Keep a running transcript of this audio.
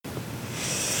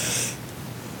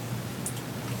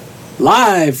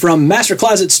Live from Master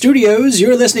Closet Studios,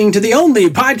 you're listening to the only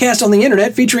podcast on the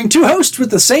internet featuring two hosts with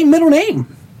the same middle name.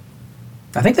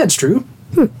 I think that's true.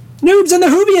 Noobs and the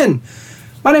Whovian.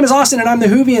 My name is Austin, and I'm the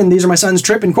Whovian. These are my sons,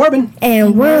 Trip and Corbin.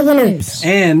 And we're the Noobs.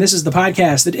 And this is the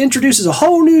podcast that introduces a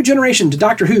whole new generation to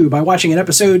Doctor Who by watching an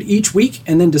episode each week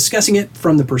and then discussing it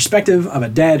from the perspective of a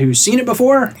dad who's seen it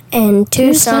before. And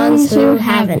two sons who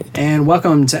haven't. And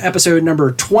welcome to episode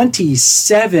number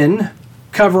 27,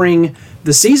 covering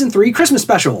the Season 3 Christmas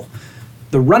Special,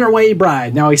 The Runaway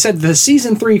Bride. Now, he said the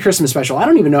Season 3 Christmas Special. I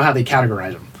don't even know how they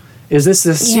categorize them. Is this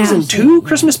the Season 2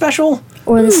 Christmas Special?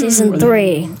 Or the Season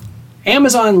 3.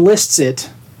 Amazon lists it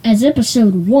as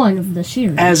episode 1 of the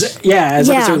series. As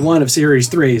episode 1 of series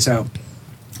 3. So,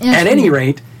 at any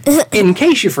rate, in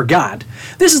case you forgot,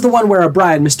 this is the one where a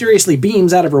bride mysteriously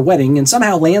beams out of her wedding and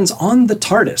somehow lands on the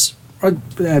TARDIS. Or,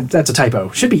 that's a typo.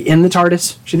 Should be in the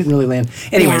TARDIS. She didn't really land.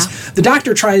 Anyways, the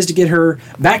Doctor tries to get her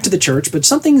back to the church, but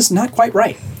something's not quite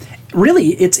right. Really,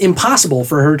 it's impossible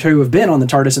for her to have been on the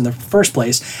TARDIS in the first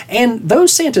place, and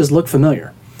those Santas look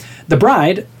familiar. The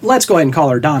bride, let's go ahead and call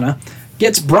her Donna,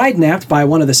 gets bride-napped by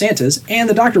one of the Santas, and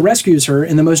the Doctor rescues her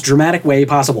in the most dramatic way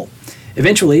possible.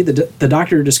 Eventually, the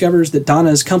Doctor discovers that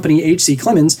Donna's company, H.C.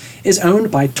 Clemens, is owned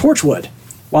by Torchwood.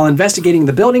 While investigating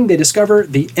the building, they discover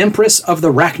the Empress of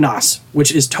the Rachnos,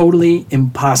 which is totally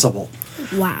impossible.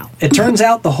 Wow. It turns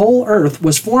out the whole Earth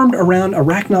was formed around a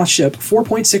Rachnos ship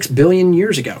 4.6 billion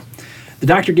years ago. The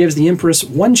Doctor gives the Empress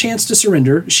one chance to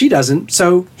surrender. She doesn't,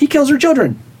 so he kills her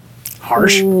children.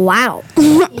 Harsh. Wow.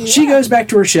 She goes back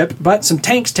to her ship, but some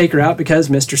tanks take her out because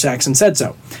Mr. Saxon said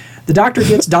so. The Doctor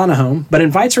gets Donna home, but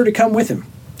invites her to come with him.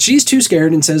 She's too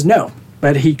scared and says no,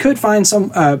 but he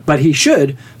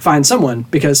should find someone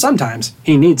because sometimes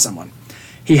he needs someone.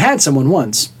 He had someone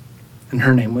once, and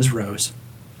her name was Rose.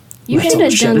 You could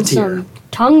have done some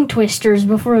tongue twisters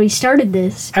before we started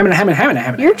this.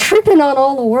 You're tripping on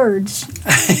all the words.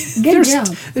 Good job.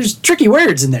 There's tricky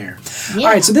words in there. Yeah.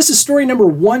 All right, so this is story number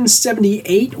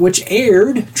 178, which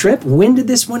aired. Trip, when did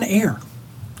this one air?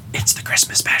 It's the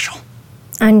Christmas special.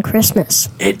 On Christmas.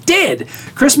 It did.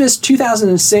 Christmas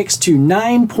 2006 to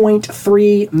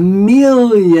 9.3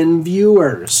 million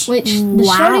viewers. Which the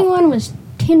starting one was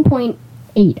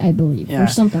 10.8, I believe, or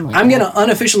something like that. I'm going to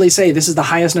unofficially say this is the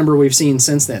highest number we've seen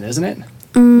since then, isn't it?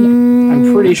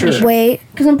 I'm pretty sure. Wait.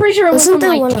 Because I'm pretty sure it was from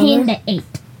like 10 to 8.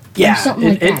 Yeah, something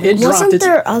like that. It dropped. Wasn't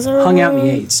there other hung out in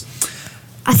the 8s.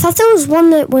 I thought there was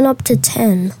one that went up to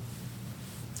 10.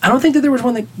 I don't think that there was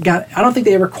one that got. I don't think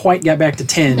they ever quite got back to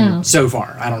 10 so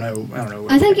far. I don't know.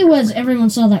 I think it was everyone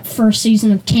saw that first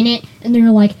season of Tenet, and they were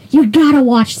like, "You gotta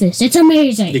watch this. It's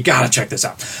amazing. You gotta check this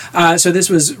out." So this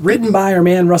was written by our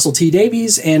man Russell T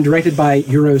Davies and directed by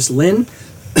Euros Lynn.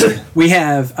 We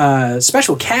have a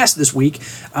special cast this week.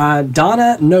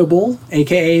 Donna Noble,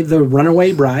 a.k.a. the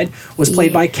Runaway Bride, was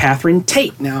played by Catherine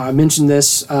Tate. Now, I mentioned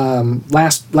this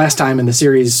last time in the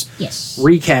series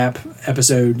recap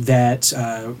episode that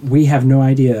we have no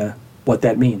idea what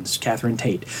that means, Catherine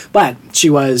Tate. But she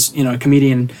was, a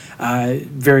comedian,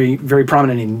 very, very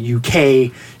prominent in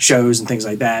UK shows and things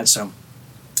like that. So,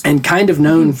 and kind of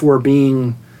known for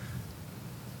being...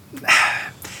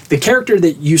 The character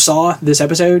that you saw this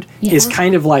episode is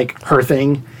kind of like her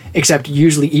thing, except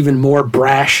usually even more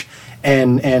brash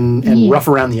and rough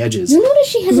around the edges. You notice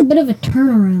she has a bit of a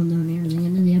turnaround though near the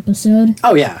end of the episode.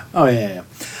 Oh yeah.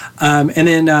 And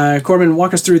then Corbin,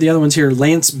 walk us through the other ones here.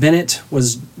 Lance Bennett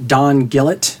was Don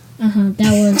Gillett.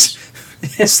 That was.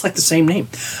 It's like the same name.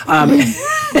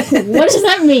 What does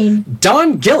that mean?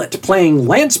 Don Gillett playing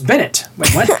Lance Bennett.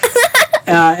 Wait, what?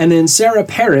 And then Sarah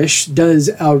Parrish does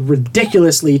a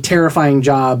ridiculously terrifying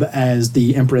job as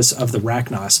the Empress of the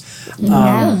Rachnos.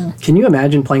 Can you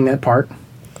imagine playing that part?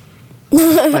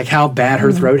 Like how bad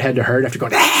her throat had to hurt after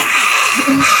going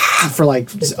for like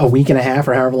a week and a half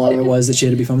or however long it was that she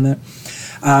had to be filming that.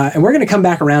 And we're going to come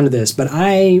back around to this, but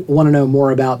I want to know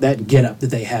more about that getup that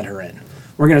they had her in.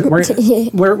 We're gonna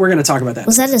talk about that.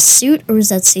 Was that a suit or was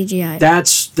that CGI?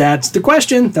 That's the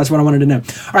question. That's what I wanted to know.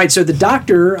 All right, so the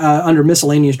Doctor, under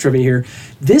miscellaneous trivia here,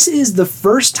 this is the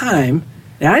first time,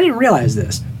 and I didn't realize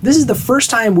this, this is the first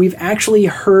time we've actually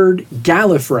heard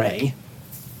Gallifrey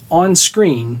on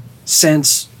screen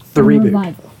since the reboot.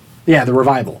 Revival. Yeah, the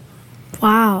revival.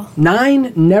 Wow.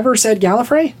 9 never said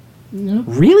Gallifrey? No.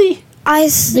 Really?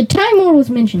 The Time Lord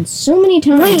was mentioned so many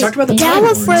times. Wait, talked about the Time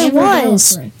Lord. Gallifrey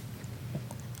was.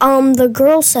 The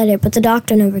girl said it, but the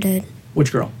Doctor never did.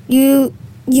 Which girl? You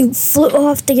flew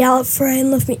off the Gallifrey and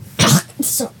left me.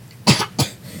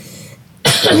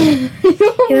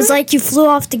 It was like you flew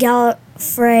off the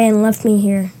Gallifrey and left me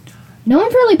here. No,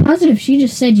 I'm fairly positive she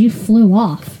just said you flew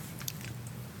off.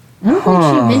 I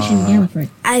don't think she mentioned Gallifrey.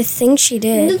 I think she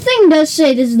did. The thing does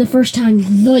say this is the first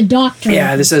time the Doctor.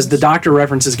 Yeah, this says the Doctor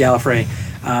references Gallifrey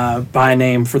by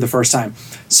name for the first time.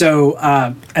 So,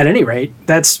 at any rate,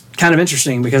 that's kind of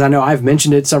interesting because I know I've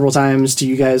mentioned it several times to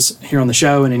you guys here on the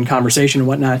show and in conversation and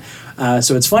whatnot.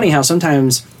 So it's funny how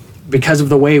sometimes, because of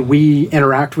the way we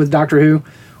interact with Doctor Who,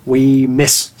 we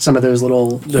miss some of those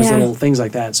little things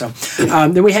like that. So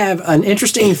then we have an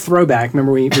interesting throwback.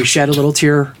 Remember, we shed a little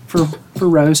tear for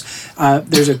Rose.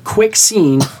 There's a quick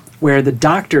scene where the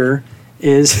Doctor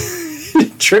is...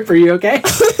 Trip, are you okay?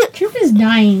 Trip is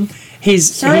dying.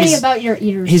 He's about your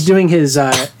ears. He's doing his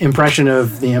impression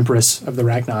of the Empress of the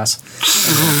Ragnos.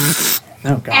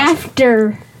 Oh, gosh.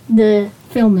 After the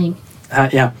filming.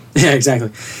 Yeah,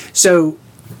 exactly. So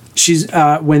she's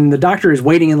when the Doctor is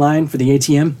waiting in line for the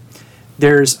ATM,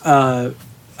 there's a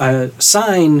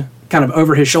sign kind of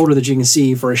over his shoulder that you can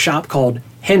see for a shop called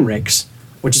Henrik's,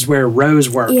 which is where Rose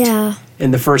worked in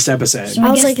the first episode. So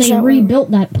I guess they rebuilt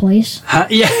that place.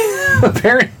 Yeah,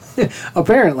 apparently.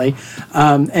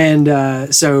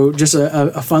 So just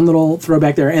a fun little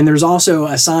throwback there. And there's also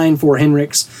a sign for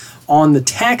Henrik's on the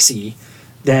taxi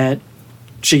that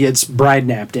she gets bride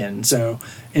napped in. So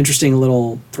interesting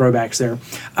little throwbacks there.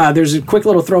 There's a quick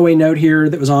little throwaway note here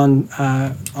that was on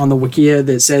the Wikia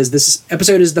that says this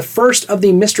episode is the first of the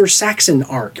Mr. Saxon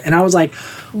arc. And I was like,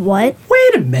 what?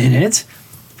 Wait a minute.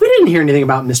 We didn't hear anything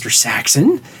about Mr.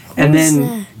 Saxon. And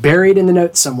then buried in the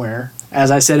notes somewhere,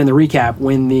 as I said in the recap,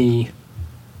 when the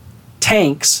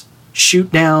tanks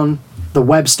shoot down the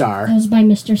Web Star. That was by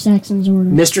Mr. Saxon's order.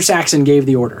 Mr. Saxon gave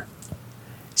the order.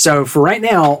 So for right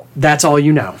now, that's all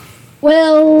you know.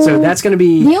 Well, so that's going to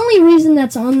be... The only reason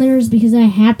that's on there is because I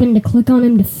happened to click on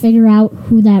him to figure out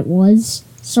who that was.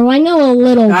 So I know a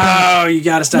little bit. Oh, you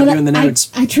got to stop doing the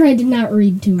notes. I tried to not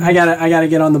read too much. I gotta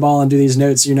get on the ball and do these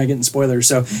notes so you're not getting spoilers.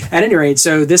 So at any rate,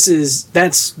 so this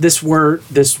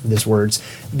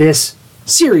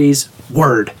series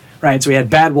word, right? So we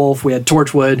had Bad Wolf, we had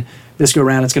Torchwood. This go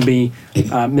around, it's going to be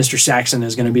Mr. Saxon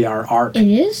is going to be our arc. It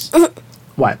is?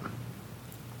 What?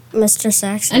 Mr.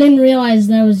 Saxon. I didn't realize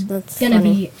that was going to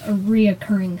be a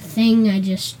reoccurring thing.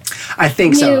 I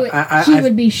think so. He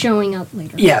would be showing up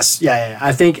later. Yes, yeah.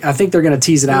 I think they're going to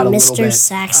tease it out a little bit. Mr.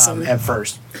 Saxon. At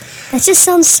first. That just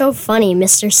sounds so funny,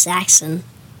 Mr. Saxon.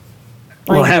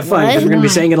 Well, have fun because we're going to be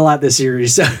saying it a lot this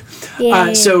series.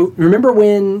 So remember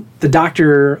when the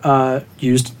Doctor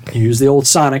used the old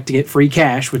Sonic to get free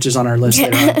cash, which is on our list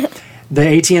later on. The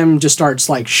ATM just starts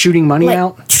like shooting money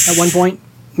out at one point.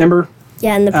 Remember?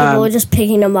 Yeah, and the people were just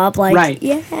picking them up like, right.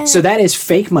 Yeah. So that is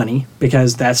fake money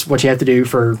because that's what you have to do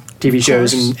for TV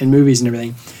shows and movies and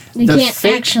everything. They can't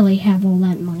actually have all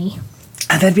that money.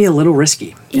 That'd be a little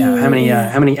risky. Yeah. How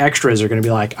many extras are going to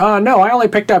be like, oh, no, I only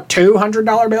picked up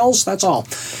 $200 bills. That's all.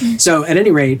 So at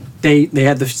any rate, they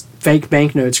had the fake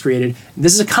banknotes created.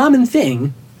 This is a common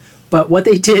thing, but what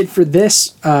they did for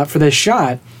this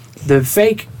shot, the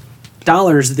fake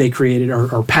dollars that they created,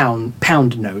 or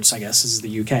pound notes, I guess this is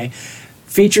the UK,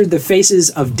 featured the faces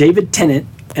of David Tennant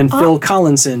and Phil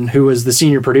Collinson, who was the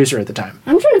senior producer at the time.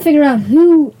 I'm trying to figure out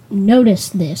who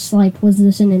noticed this. Like, was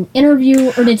this in an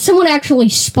interview, or did someone actually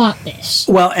spot this?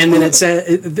 Well, and then it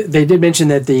said they did mention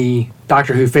that the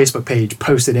Doctor Who Facebook page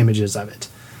posted images of it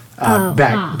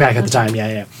back at the time.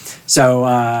 Yeah. So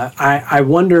I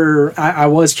wonder. I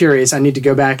was curious. I need to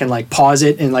go back and like pause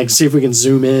it and like see if we can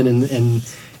zoom in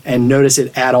and notice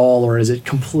it at all, or is it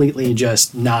completely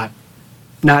just not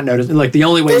noticed? Like the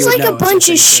only way there's you would like know a bunch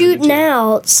of shooting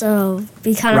out, so it'd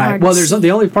be kind of hard. Well, to see.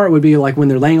 The only part would be like when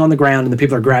they're laying on the ground and the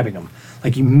people are grabbing them.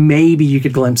 Like maybe you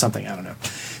could glimpse something. I don't know.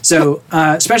 So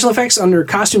special effects under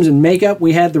costumes and makeup,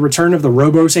 we had the return of the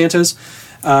Robo Santas.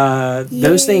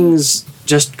 Those things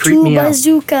just creep me out.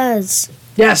 Two bazookas.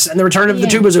 Yes, and the return of the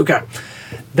two bazooka.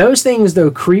 Those things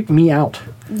though creep me out.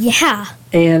 Yeah.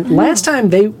 And last time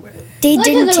they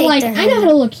didn't take like, I know how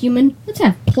to look human. Let's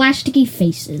have plasticky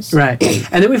faces. Right.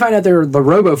 And then we find out they're the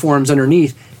robo forms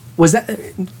underneath. Was that...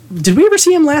 Did we ever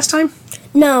see them last time?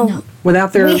 No.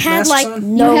 Without their masks had like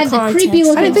on? no You had the creepy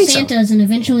looking Santas, and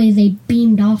eventually they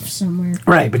beamed off somewhere.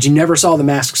 Right, but you never saw the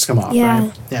masks come off,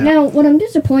 right? Yeah. Now, what I'm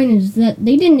disappointed is that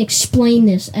they didn't explain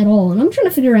this at all. And I'm trying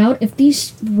to figure out if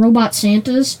these robot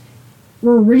Santas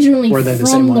were originally from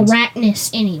the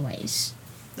Arachnis anyways.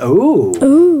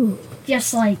 Ooh.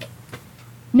 Just like...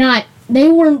 they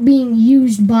weren't being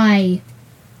used by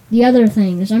the other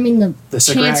things. I mean, the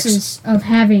chances of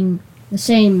having the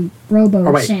same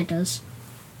Robo Santas.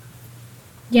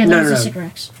 Yeah, that was the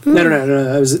Sycorax. No.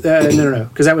 That was, no.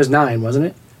 Because that was 9, wasn't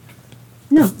it?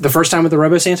 No. The first time with the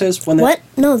Robo Santas? What?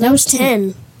 No, that was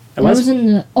 10. It was? It was in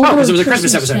the because it was a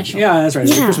Christmas episode. special. Yeah, that's right. It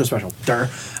was a Yeah. Christmas special. Durr. It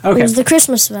Okay. was the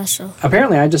Christmas special.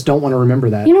 Apparently, I just don't want to remember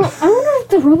that. You know, I wonder if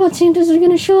the robot Santas are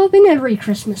going to show up in every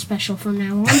Christmas special from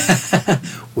now on.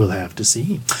 We'll have to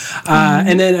see.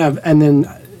 And then,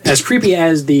 as creepy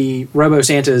as the Robo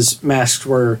Santa's masks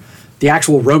were, the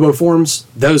actual Robo forms,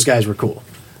 those guys were cool.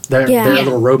 Their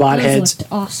little robot Those heads.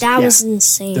 looked awesome. That was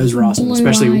insane. Those were awesome, Blue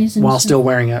especially eyes and while stuff. still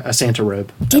wearing a Santa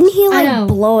robe. Didn't he I know.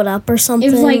 blow it up or something?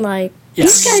 It was like-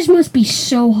 Yes. These guys must be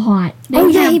so hot. They Oh,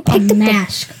 yeah, have he picked a up the-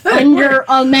 mask under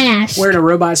a mask. Wearing a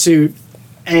robot suit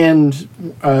and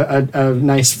a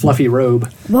nice fluffy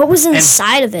robe. What was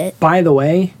inside of it? By the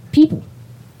way, People.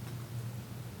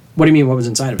 what do you mean? What was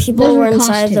inside of it? People Those were were inside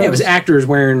costumes. those. Yeah, it was actors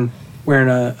wearing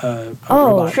a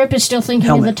robot. Trip is still thinking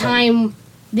Helmet, of the time,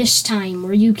 this time,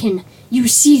 where you can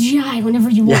use CGI whenever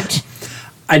you want.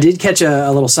 I did catch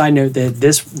a little side note that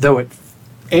this, though it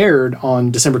aired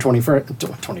on December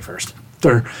 25th,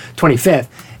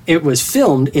 it was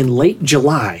filmed in late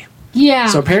July. Yeah.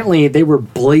 So apparently they were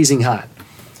blazing hot.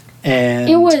 And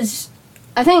It was,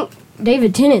 I think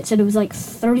David Tennant said it was like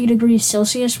 30 degrees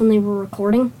Celsius when they were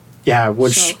recording. Yeah,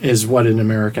 which So- is what an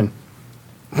American.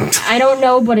 I don't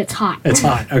know, but it's hot. It's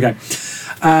hot. Okay.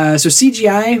 So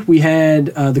CGI, we had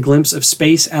the glimpse of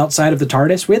space outside of the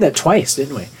TARDIS. We had that twice,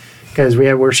 didn't we? Because we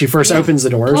had where she first opens the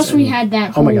doors. Plus, we and- had that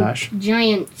oh whole my gosh.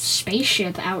 giant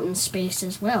spaceship out in space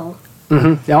as well.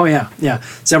 Oh yeah.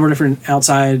 Several different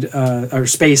outside or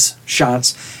space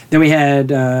shots. Then we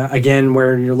had again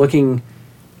where you're looking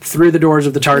through the doors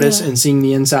of the TARDIS and seeing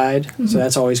the inside. So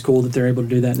that's always cool that they're able to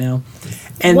do that now.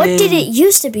 And What then did it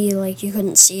used to be like? You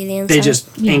couldn't see the inside. They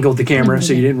just angled the camera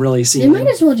so you didn't really see They might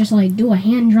anything. as well just like do a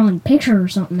hand-drawn picture or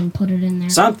something and put it in there.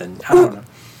 Something. I don't know.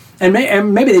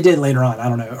 And maybe they did later on. I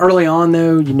don't know. Early on,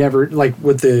 though, you never, like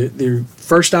with the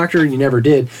first Doctor, you never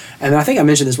did. And I think I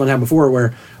mentioned this one time before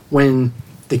where when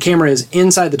the camera is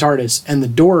inside the TARDIS and the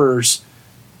doors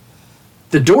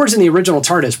in the original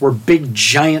TARDIS were big,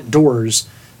 giant doors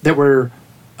that were,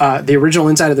 the original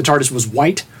inside of the TARDIS was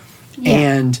white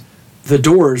and the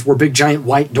doors were big, giant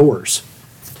white doors.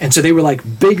 And so they were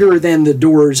like bigger than the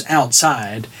doors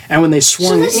outside. And when they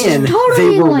swung this is in,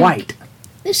 totally they were like- white.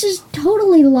 This is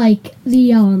totally like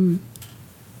the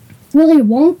Willy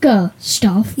Wonka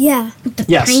stuff. Yeah. The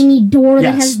Yes. tiny door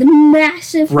that Yes. has the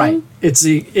massive Right. thing. It's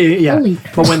the Holy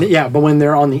but when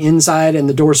they're on the inside and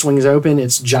the door swings open,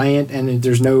 it's giant and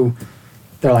there's no.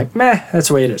 They're like meh. That's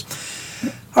the way it is.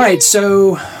 All right,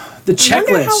 so the I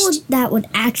wonder how checklist. that would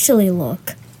actually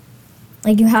look.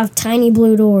 Like you have tiny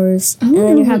blue doors, I and then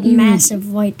wonder you have what you would-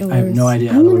 massive white doors. I have no idea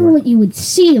I how that would wonder work. what you would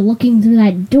see looking through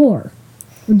that door.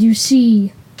 Would you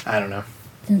see? I don't know.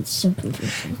 That's so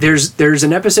confusing. There's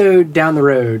an episode down the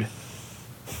road.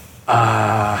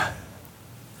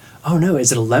 Oh no,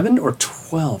 is it 11 or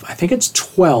 12? I think it's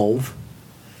 12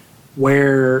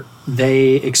 where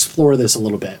they explore this a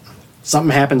little bit.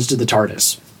 Something happens to the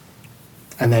TARDIS.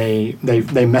 And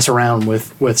they mess around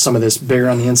with some of this bigger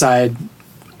on the inside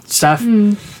stuff.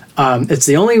 It's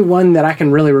the only one that I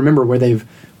can really remember where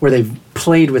they've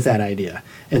played with that idea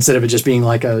instead of it just being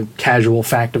like a casual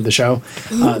fact of the show.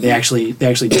 They actually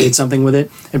did something with it.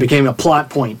 It became a plot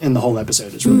point in the whole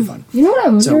episode. It's really fun. You know what I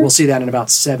wonder? So we'll see that in about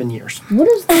 7 years. What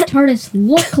does the TARDIS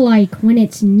look like when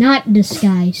it's not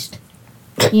disguised?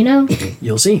 You know?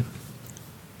 You'll see.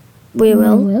 We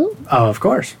will. Will? Oh, of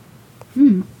course.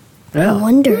 I Yeah.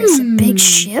 wonder, is it a big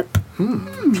ship? All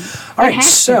right. has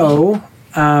to So,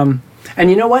 and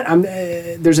you know what?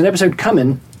 There's an episode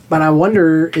coming, but I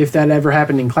wonder if that ever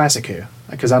happened in Classic Who,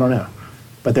 because I don't know.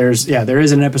 But there is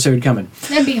an episode coming.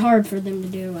 That'd be hard for them to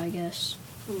do, I guess.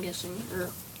 I'm guessing. Or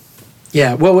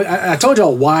Yeah, well, I told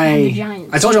y'all And the why.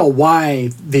 Giants. I told y'all why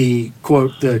the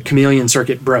quote the chameleon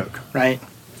circuit broke, right?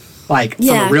 Like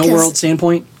Yeah, from a real 'cause- world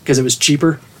standpoint, because it was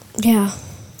cheaper. Yeah.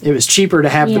 It was cheaper to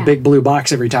have the Yeah. big blue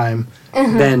box every time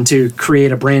than to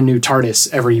create a brand new TARDIS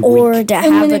every Or week. to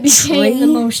and have when a it became tree. the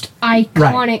most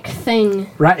iconic thing,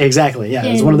 Right? Exactly. Yeah,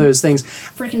 it was one of in those things.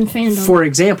 freaking fandom. For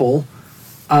example,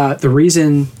 the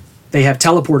reason they have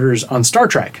teleporters on Star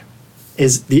Trek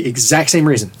is the exact same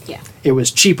reason. Yeah. It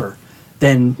was cheaper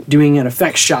than doing an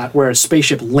effects shot where a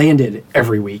spaceship landed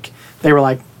every week. They were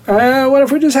like, what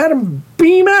if we just had them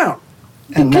beam out?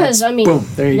 And Because, that's- I mean, boom,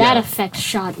 there you that go. effect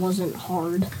shot wasn't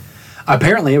hard.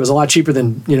 Apparently, it was a lot cheaper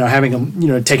than having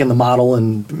them, taking the model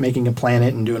and making a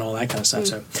planet and doing all that kind of stuff.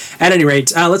 So, at any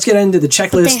rate, let's get into the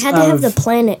checklist. They had to have the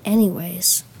planet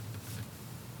anyways.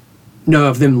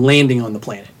 of them landing on the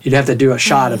planet. You'd have to do a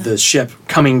shot of the ship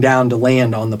coming down to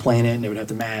land on the planet, and it would have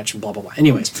to match and blah blah blah.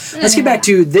 Anyways, let's get back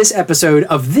to this episode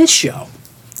of this show.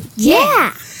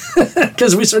 Yeah.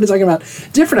 because we started talking about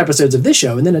different episodes of this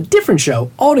show and then a different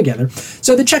show altogether.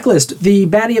 So the checklist, the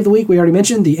baddie of the week, we already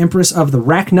mentioned, the Empress of the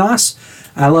Rachnos.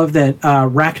 I love that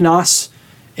Rachnos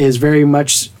is very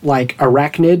much like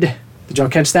arachnid. Did y'all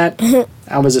catch that?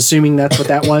 I was assuming that's what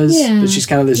that was. Yeah. That she's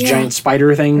kind of this giant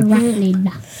spider thing.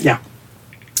 Arachnid. Yeah.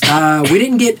 We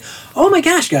didn't get... Oh my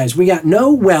gosh, guys. We got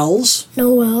no Wells.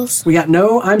 No Wells. We got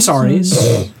no I'm Sorry's.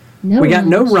 No we got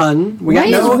no Run. We Why got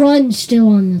no... is Run still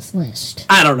on this list?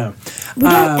 I don't know. We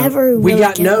don't ever We really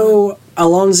got get no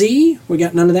Alonzi. We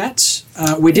got none of that.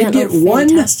 We did get no one...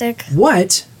 Fantastic.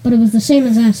 What? But it was the same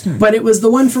as last time. But it was the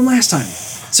one from last time.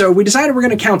 So we decided we're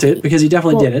going to count it because he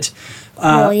definitely did it.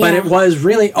 But it was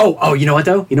really... Oh, you know what,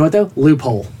 though?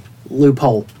 Loophole.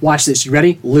 Watch this. You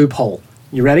ready? Loophole.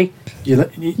 You ready?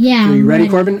 Yeah. Are you ready,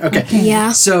 Corbin? Okay.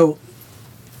 Yeah. So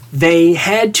they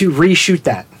had to reshoot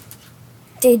that.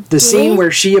 The Scene where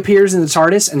she appears in the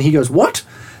TARDIS and he goes, what?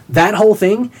 That whole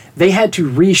thing, they had to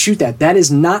reshoot that. That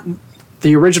is not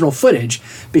the original footage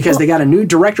because they got a new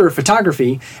director of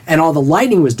photography and all the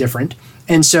lighting was different.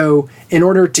 And so in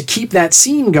order to keep that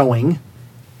scene going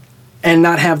and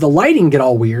not have the lighting get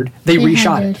all weird, they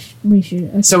reshot it. Reshoot it.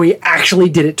 Okay. So he actually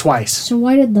did it twice. So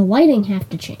why did the lighting have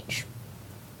to change?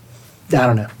 I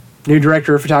don't know. New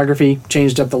director of photography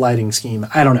changed up the lighting scheme.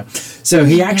 I don't know. So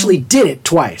he actually did it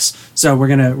twice. So we're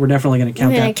definitely gonna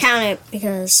count We're that. going to count it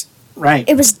because Right.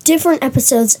 it was different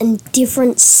episodes and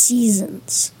different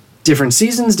seasons. Different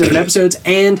seasons, different episodes,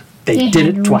 and they did had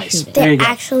it to twice. reshoot it. There They you go.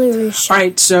 actually reshot. All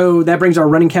right, so that brings our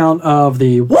running count of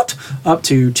the what up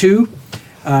to 2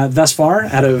 thus far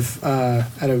out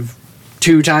of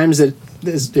 2 times that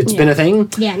it's been a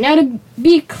thing. Yeah, now to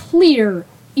be clear,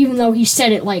 even though he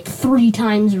said it like 3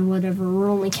 times or whatever, we're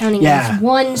only counting it as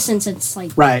 1 since it's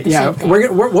like... Right, yeah.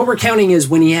 What we're counting is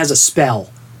when he has a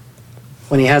spell.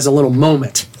 When he has a little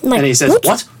moment. Like, and he says,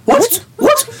 what?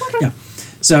 Yeah.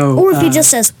 So... Or if he just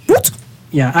says, what?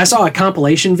 Yeah, I saw a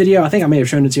compilation video. I think I may have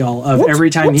shown it to y'all of every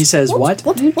time he says what.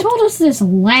 You told us this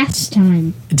last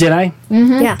time. Did I?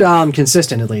 Mm-hmm. Yeah.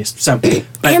 Consistent at least. So, but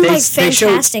And, like,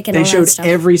 fantastic and they all that showed stuff.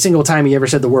 every single time he ever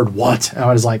said the word what.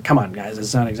 I was like, come on, guys,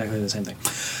 it's not exactly the same thing.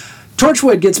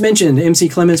 Torchwood gets mentioned. MC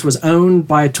Clements was owned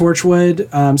by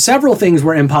Torchwood. Several things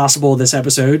were impossible this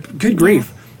episode. Good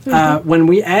grief. When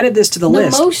we added this to the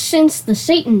list. The most since the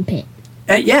Satan Pit.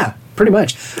 Yeah, pretty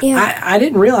much. Yeah. I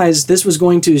didn't realize this was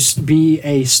going to be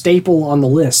a staple on the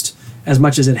list as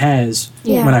much as it has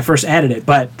when I first added it.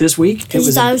 But this week, it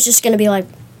was... I was just going to be like,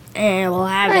 we'll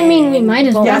have it. I mean, we might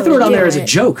as well. Yeah, I threw it on there as a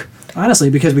joke, honestly,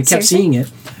 because we kept seeing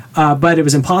it. But it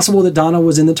was impossible that Donna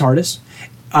was in the TARDIS.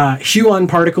 Huon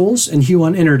particles and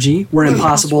Huon energy were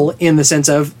impossible in the sense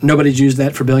of nobody's used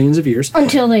that for billions of years.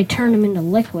 Until they turn them into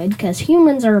liquid, because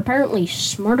humans are apparently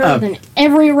smarter than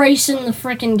every race in the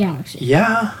frickin' galaxy.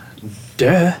 Yeah,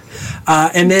 duh.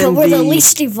 And then But we're the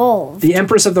least evolved. the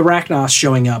Empress of the Rachnos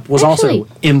showing up was also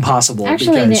impossible.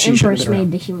 Actually, because the she shouldn't have Empress been around.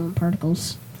 made the human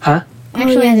particles. Huh?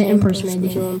 Actually, yeah, the the Empress Empress made the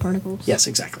made human particles. Yes,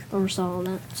 exactly. Oversaw all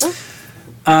that. So,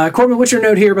 Corbin, what's your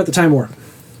note here about the Time War?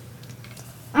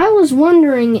 I was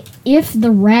wondering if the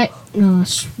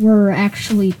Rachnos were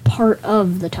actually part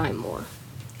of the Time War.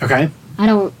 Okay. I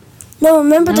don't... No,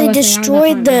 remember No, they okay,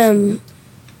 destroyed them.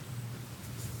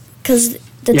 Because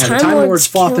the Yeah, Time the Time Lords Lords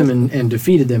fought killed- them and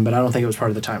defeated them, but I don't think it was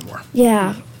part of the Time War.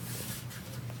 Yeah.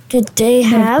 Did they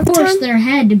have Of course, time? there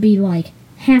had to be like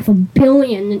 500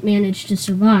 million that managed to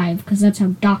survive, because that's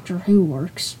how Doctor Who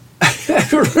works.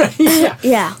 Right, yeah.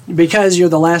 Yeah. Because you're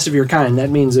the last of your kind, that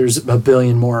means there's a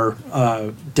billion more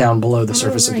down below the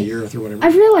surface of the Earth or whatever.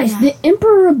 I've realized the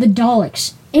Emperor of the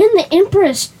Daleks and the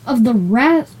Empress of the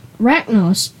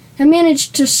Rachnos have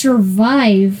managed to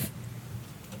survive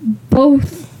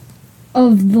both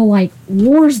of the like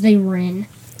wars they were in.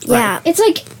 Yeah. It's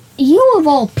like, you of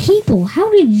all people,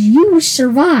 how did you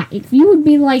survive? You would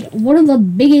be like one of the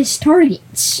biggest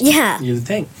targets. Yeah. You'd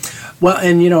think. Well,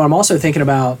 and I'm also thinking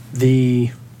about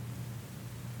the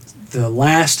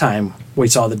last time we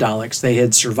saw the Daleks, they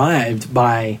had survived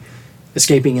by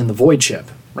escaping in the void ship,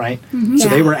 right? Mm-hmm. So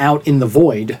they Yeah. were out in the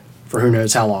void for who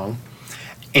knows how long.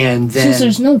 And then Since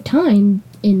there's no time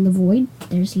in the void,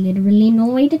 there's literally no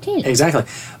way to tell. Exactly.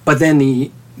 But then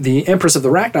the Empress of the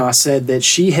Rachnos said that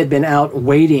she had been out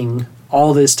waiting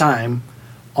all this time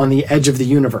on the edge of the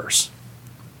universe.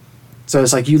 So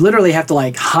it's like you literally have to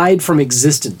like hide from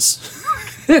existence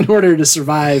in order to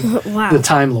survive Wow. the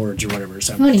Time Lords or whatever.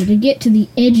 So Funny, to get to the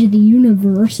edge of the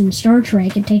universe in Star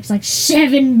Trek, it takes like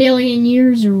 7 billion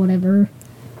years or whatever.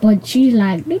 But she's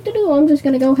like, I'm just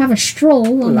going to go have a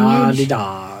stroll on the edge.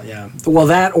 la-di-da, yeah. Well,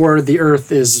 that or the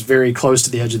Earth is very close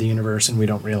to the edge of the universe and we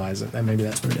don't realize it. And maybe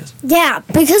that's what it is. Yeah,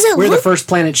 because it We're the looked... first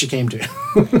planet she came to.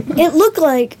 It looked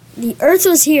like the Earth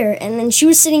was here, and then she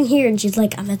was sitting here, and she's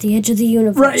like, I'm at the edge of the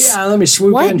universe. Right, yeah, let me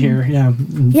swoop in here. Yeah.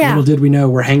 Little did we know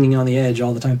we're hanging on the edge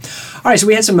all the time. All right, so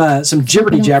we had some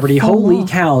jibberty-jabberty. Holy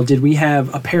cow, did we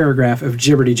have a paragraph of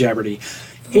jibberty-jabberty.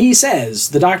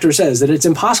 The doctor says that it's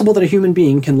impossible that a human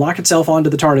being can lock itself onto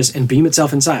the TARDIS and beam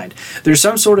itself inside. There's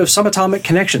some sort of subatomic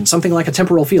connection, something like a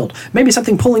temporal field. Maybe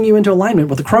something pulling you into alignment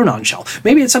with a chronon shell.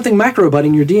 Maybe it's something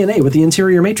macro-budding your DNA with the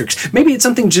interior matrix. Maybe it's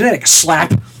something genetic.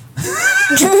 Slap.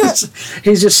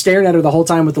 He's just staring at her the whole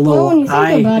time with the little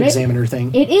eye examiner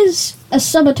thing. It is a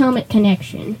subatomic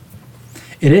connection.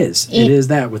 It is. It is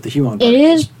that with the Huon particles. It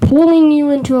is pulling you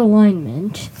into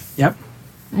alignment. Yep.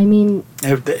 I mean...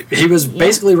 He was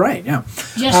basically right, yeah.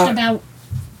 Just about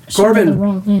Corbin, the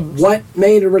wrong things. What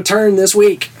made a return this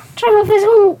week?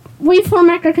 Physical waveform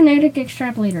macrokinetic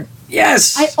extrapolator.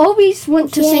 Yes! I always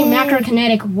want to say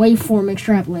macrokinetic waveform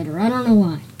extrapolator. I don't know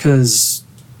why. Because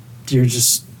you're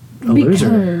just a loser,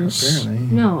 apparently.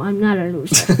 No, I'm not a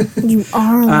loser. You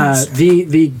are a loser.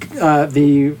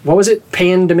 The what was it?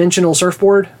 Pan-dimensional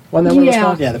surfboard? Wasn't that what it was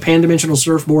called? Yeah, the pan-dimensional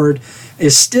surfboard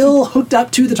is still hooked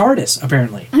up to the TARDIS,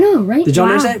 apparently. I know, right? Did y'all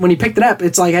notice that? When he picked it up,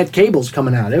 it's like had cables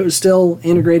coming out. It was still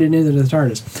integrated into the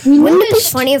TARDIS. Wouldn't it be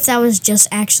funny if that was just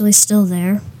actually still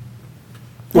there?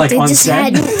 Like they on just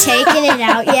set? hadn't taken it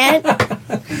out yet?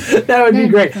 That would be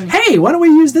great. Hey, why don't we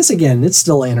use this again? It's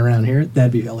still laying around here.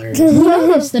 That'd be hilarious. I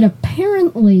noticed that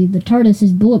apparently the TARDIS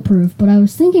is bulletproof, but I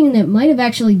was thinking that it might have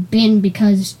actually been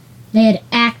because they had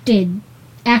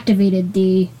activated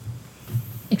the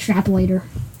extrapolator.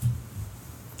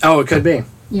 Oh, it could be.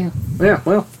 Yeah. Yeah,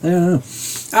 well, I don't know.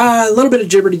 A little bit of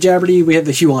jibberty-jabberty. We had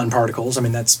the Huon particles. I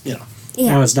mean, that's, no,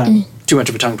 it's not too much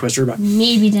of a tongue twister, but...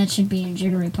 Maybe that should be in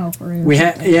jiggery pokery.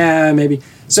 Yeah, maybe.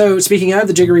 So, speaking of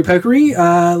the jiggery pokery,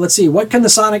 let's see. What can the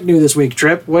Sonic do this week,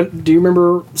 Trip? What do you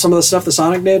remember some of the stuff the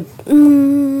Sonic did?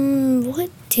 What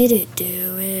did it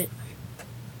do?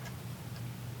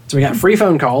 So we got free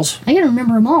phone calls. I gotta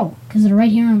remember them all, because they're right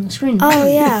here on the screen. Oh,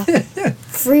 yeah.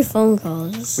 Free phone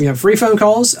calls. We have free phone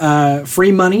calls,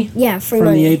 free money. Yeah, free from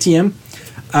money. the ATM.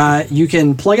 You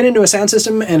can plug it into a sound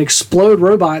system and explode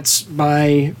robots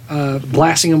by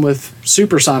blasting them with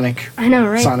supersonic. I know,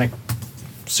 right? Sonic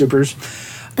supers.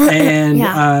 And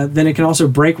then it can also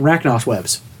break Rachnos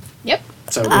webs. Yep.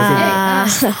 So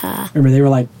remember, they were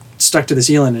like stuck to the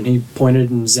ceiling, and he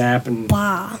pointed and zapped, and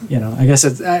I guess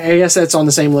that's on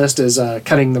the same list as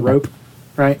cutting the rope,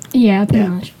 right? Yeah, pretty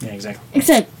much. Yeah, exactly.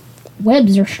 Except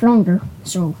webs are stronger,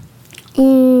 so.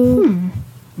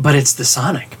 But it's the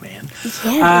Sonic, man.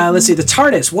 Yeah. Let's see, the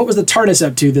TARDIS. What was the TARDIS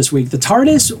up to this week? The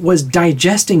TARDIS was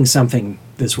digesting something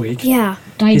this week. Yeah.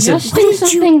 Digesting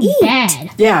something bad.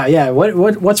 Yeah.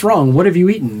 What's wrong? What have you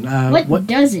eaten? What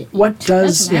does it?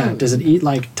 Does it eat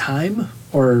like time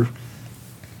or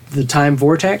the time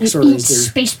vortex, or is there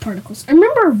space particles? I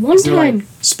remember one time like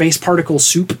space particle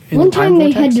soup in one the time time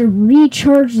they vortex? had to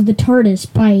recharge the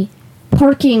TARDIS by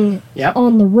parking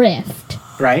on the rift.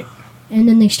 Right. And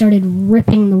then they started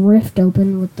ripping the rift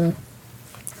open with the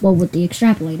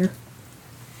extrapolator.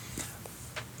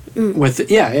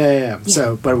 Yeah.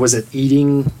 So, but was it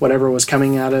eating whatever was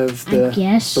coming out of the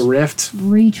rift?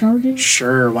 Recharging?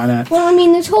 Sure, why not? Well, I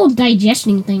mean, this whole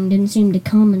digesting thing didn't seem to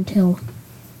come until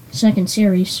second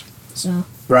series, so...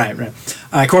 Right.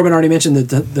 Corbin already mentioned that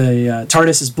the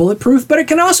TARDIS is bulletproof, but it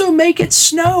can also make it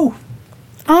snow.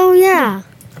 Oh, yeah.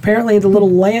 Apparently the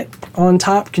little lamp on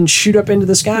top can shoot up into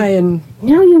the sky and...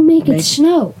 Now you make it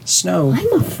snow. Snow.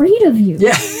 I'm afraid of you.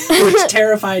 Yeah, which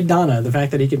terrified Donna, the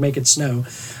fact that he could make it snow.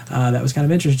 That was kind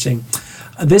of interesting.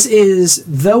 This is,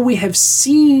 though we have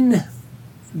seen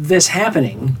this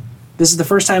happening, this is the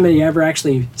first time that he ever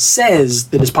actually says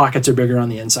that his pockets are bigger on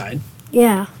the inside.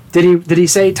 Yeah. Did he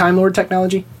say Time Lord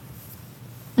technology?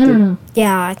 I don't know.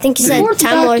 Yeah, I think he said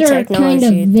Time Lord technology. Kind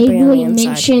of vaguely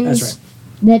mentions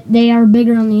that they are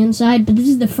bigger on the inside, but this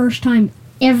is the first time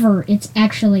ever it's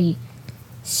actually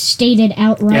stated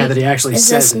outright. Yeah, that he actually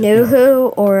says it. Is this New Who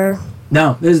or?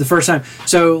 No, this is the first time.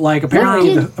 So, like,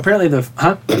 apparently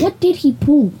What did he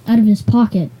pull out of his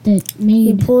pocket that made?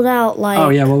 He pulled out like. Oh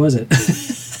yeah, what was it?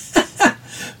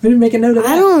 We didn't make a note of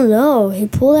that. I don't know. He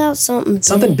pulled out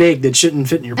something big that shouldn't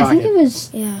fit in your pocket. I think it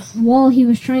was while he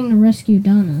was trying to rescue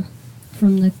Donna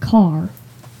from the car.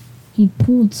 He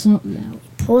pulled something out.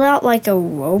 Pulled out like a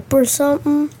rope or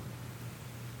something?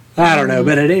 I don't know,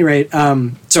 but at any rate,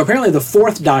 so apparently the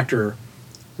fourth Doctor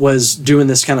was doing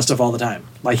this kind of stuff all the time.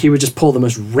 Like, he would just pull the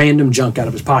most random junk out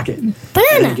of his pocket.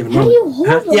 Banana! How do you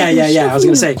hold Yeah, I was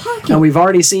going to say. pocket? And we've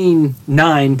already seen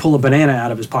 9 pull a banana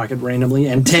out of his pocket randomly,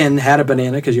 and 10 had a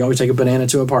banana, because you always take a banana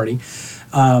to a party.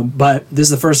 But this is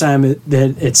the first time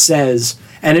that it says,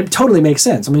 and it totally makes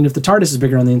sense. I mean, if the TARDIS is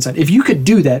bigger on the inside, if you could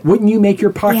do that, wouldn't you make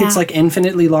your pockets like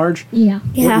infinitely large? Yeah.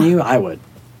 Wouldn't you? I would.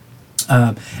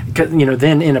 Because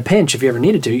then in a pinch, if you ever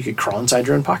needed to, you could crawl inside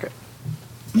your own pocket.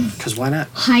 Because why not?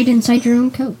 Hide inside your own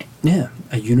coat. Yeah,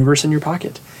 a universe in your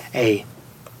pocket. A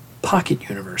pocket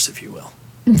universe, if you will.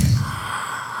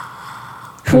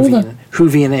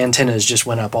 Whovian antennas just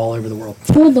went up all over the world.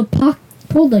 Pull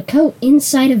the coat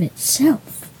inside of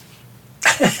itself.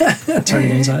 Turn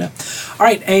it inside out. All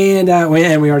right, and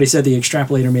we already said the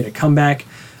extrapolator made a comeback,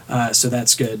 so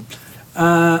that's good.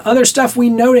 Other stuff we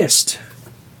noticed.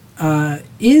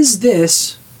 Is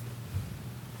this...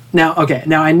 Now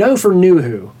I know for New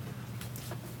Who,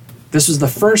 this was the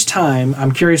first time,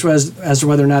 I'm curious as to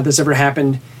whether or not this ever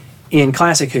happened in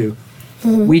Classic Who.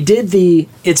 Mm-hmm. We did the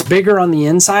it's bigger on the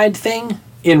inside thing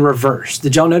in reverse.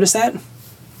 Did y'all notice that?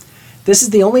 This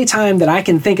is the only time that I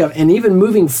can think of, and even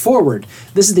moving forward,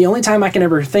 this is the only time I can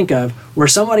ever think of where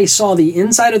somebody saw the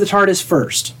inside of the TARDIS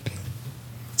first.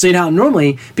 So you know how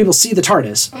normally people see the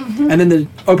TARDIS, and then they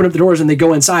open up the doors and they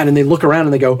go inside and they look around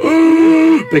and they go,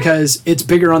 because it's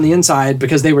bigger on the inside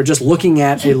because they were just looking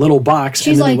at a little box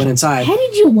and then they went inside. How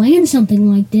did you land something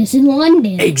like this in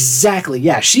London? Exactly,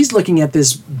 yeah. She's looking at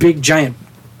this big giant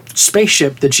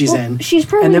spaceship that she's in. She's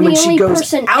probably and then the when only she goes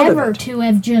person out ever of it, to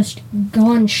have just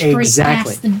gone straight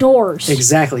past the doors.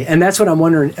 Exactly, and that's what I'm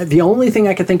wondering. The only thing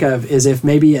I could think of is if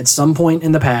maybe at some point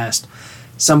in the past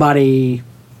somebody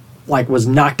was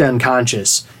knocked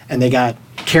unconscious and they got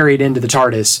carried into the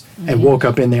TARDIS and woke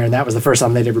up in there, and that was the first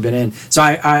time they'd ever been in. So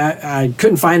I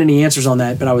couldn't find any answers on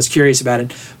that, but I was curious about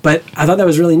it. But I thought that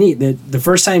was really neat that the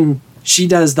first time she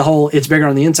does the whole it's bigger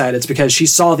on the inside, it's because she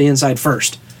saw the inside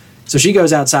first. So she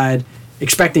goes outside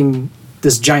expecting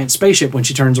this giant spaceship when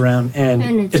she turns around,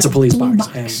 and it's a police box.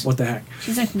 And what the heck?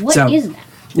 She's like, what is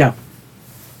that?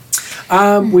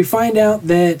 Yeah. We find out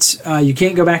that you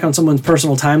can't go back on someone's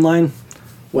personal timeline,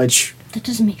 which... That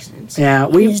doesn't make sense. Yeah,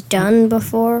 he's done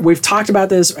before. We've talked about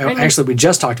this. Actually, we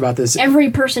just talked about this. Every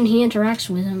person he interacts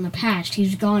with in the past,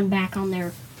 he's gone back on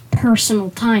their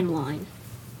personal timeline.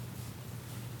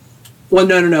 Well,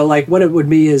 no. Like, what it would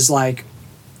be is, like...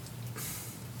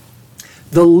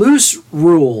 The loose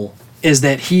rule is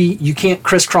that you can't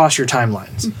crisscross your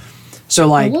timelines. So,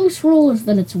 like... The loose rule is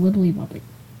that it's wibbly-wobbly.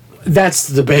 That's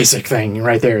the basic thing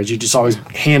right there, is you just always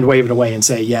hand wave it away and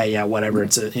say, yeah, whatever.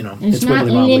 It's it's not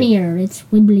linear. It's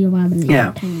wibbly-wobbly.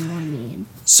 Yeah.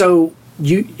 So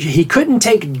he couldn't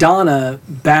take Donna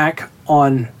back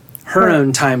on her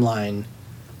own timeline.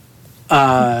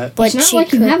 But it's not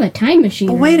like you have a time machine.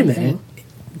 But wait a minute.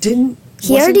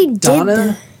 He already did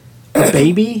Donna a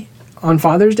baby on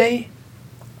Father's Day?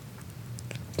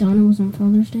 Donna was on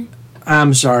Father's Day?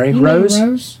 I'm sorry. You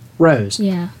Rose? Rose.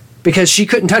 Yeah. Because she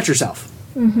couldn't touch herself.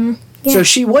 Mm-hmm.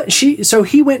 Yeah. So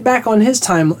he went back on his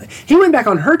time. He went back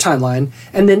on her timeline,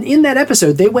 and then in that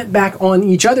episode, they went back on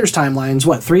each other's timelines.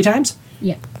 What, 3 times?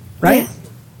 Yeah. Right.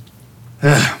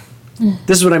 Yeah.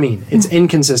 This is what I mean. It's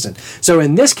inconsistent. So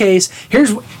in this case,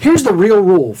 here's the real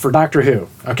rule for Doctor Who.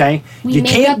 Okay, you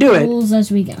can't do it. Rules as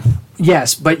we go.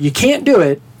 Yes, but you can't do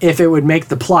it if it would make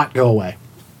the plot go away.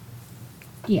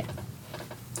 Yeah.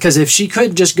 Because if she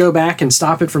could just go back and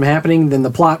stop it from happening, then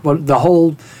the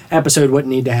whole episode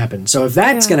wouldn't need to happen. So if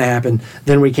that's going to happen,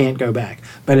 then we can't go back.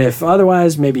 But if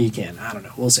otherwise, maybe you can. I don't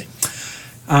know. We'll see.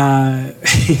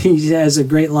 He has a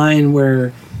great line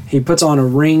where he puts on a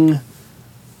ring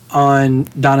on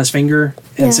Donna's finger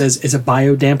and says it's a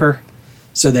biodamper,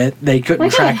 so that they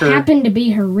couldn't track her. It happened to be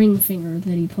her ring finger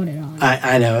that he put it on.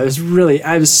 I know.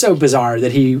 It was so bizarre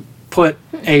that he put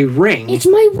a ring. It's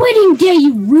my wedding day,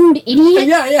 you rude idiot.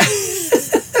 Yeah.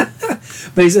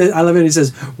 But he says, I love it. He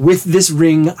says, "With this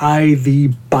ring, I the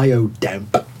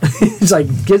biodamp." It's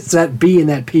like gets that B and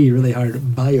that P really hard.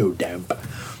 Biodamp,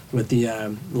 with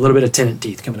the little bit of tenant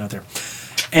teeth coming out there.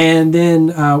 And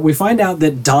then we find out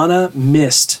that Donna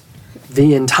missed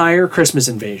the entire Christmas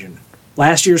invasion.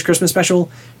 Last year's Christmas special,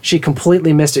 she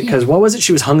completely missed it because what was it?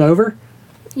 She was hungover.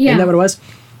 Yeah, isn't that what it was?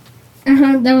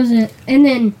 That was it. And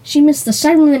then she missed the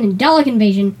Cybermen and Dalek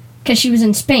invasion because she was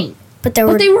in Spain. But they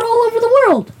were all over the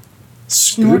world.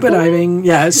 Scuba diving.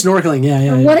 Yeah, snorkeling.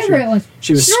 Yeah. Or whatever it was.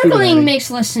 She was snorkeling makes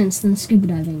less sense than scuba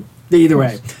diving. Either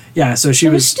way. Yeah, so it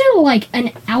was still like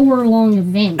an hour-long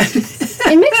event.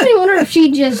 It makes me wonder if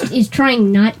she just is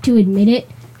trying not to admit it.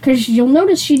 Because you'll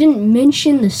notice she didn't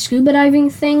mention the scuba diving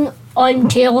thing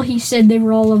until he said they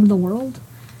were all over the world.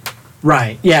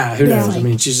 Right. Yeah, who knows? I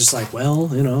mean, she's just like, well,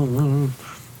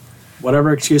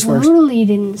 whatever excuse works. I really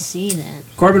didn't see that.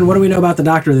 Corbin, what do we know about the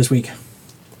Doctor this week?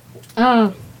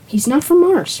 He's not from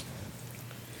Mars.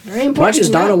 Very important. Much as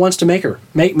Donna wants to make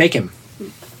him.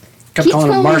 Kept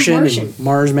calling him Martian and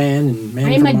Mars Man and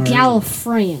Man from Mars. I'm a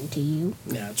Gallifreyan to you.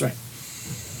 Yeah, that's right.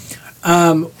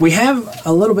 We have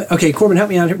a little bit... Okay, Corbin, help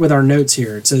me out with our notes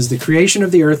here. It says the creation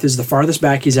of the Earth is the farthest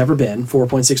back he's ever been,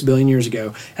 4.6 billion years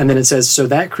ago. And then it says, so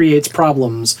that creates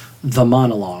problems, the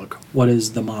monologue. What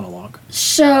is the monologue?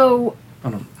 So... I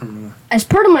don't remember. As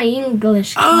part of my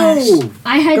English class,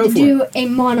 I had to do a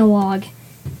monologue.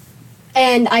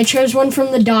 And I chose one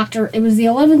from the Doctor. It was the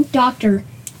 11th Doctor.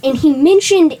 And he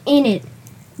mentioned in it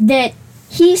that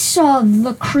he saw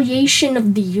the creation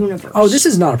of the universe. Oh, this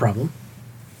is not a problem.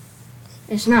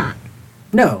 It's not.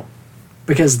 No,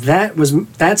 because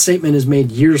that statement is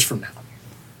made years from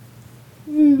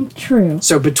now. True.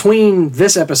 So between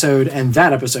this episode and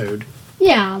that episode, he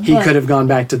could have gone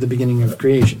back to the beginning of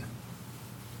creation.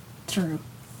 True.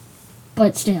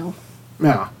 But still.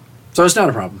 Yeah. So it's not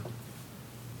a problem.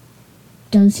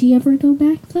 Does he ever go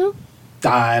back, though?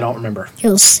 I don't remember.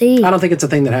 You'll see. I don't think it's a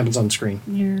thing that happens on screen.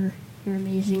 You're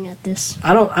amazing at this.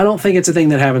 I don't think it's a thing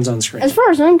that happens on screen. As far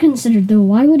as I'm concerned, though,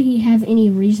 why would he have any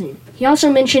reason? He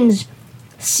also mentions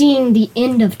seeing the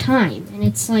end of time, and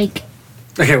it's like...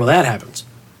 Okay, well, that happens.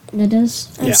 That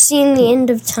does? I've seen the end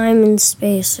of time in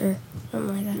space, or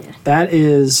something like that. Yeah. That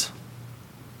is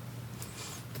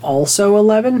also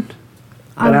 11,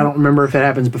 but I don't remember if it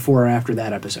happens before or after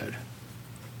that episode.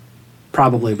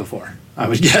 Probably before, I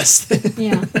would guess.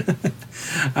 Yeah.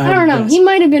 I don't know. He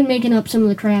might have been making up some of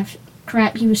the crap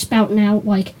he was spouting out,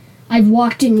 like, I've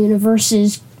walked in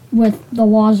universes with the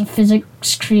laws of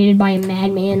physics created by a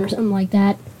madman or something like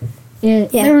that.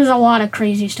 There was a lot of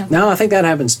crazy stuff. No, I think that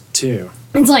happens too.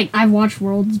 It's like, I've watched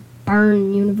worlds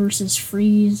burn, universes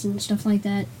freeze, and stuff like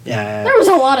that. Yeah. There was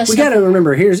a lot of stuff. We gotta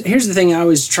remember, here's the thing I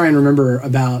always try and remember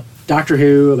about Doctor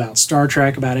Who, about Star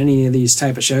Trek, about any of these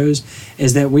type of shows,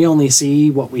 is that we only see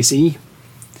what we see.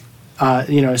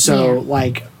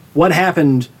 Like, what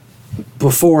happened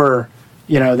before,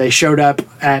 they showed up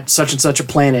at such and such a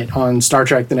planet on Star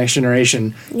Trek The Next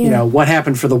Generation? Yeah. What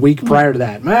happened for the week prior to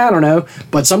that? I don't know,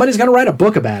 but somebody's going to write a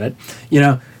book about it,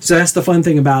 So that's the fun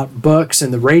thing about books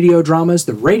and the radio dramas.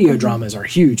 The radio dramas are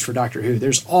huge for Doctor Who.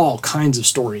 There's all kinds of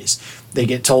stories they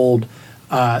get told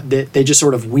that they just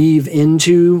sort of weave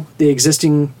into the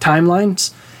existing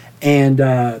timelines. And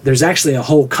there's actually a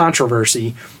whole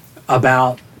controversy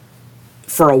about...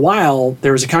 For a while,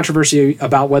 there was a controversy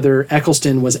about whether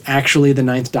Eccleston was actually the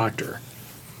Ninth Doctor.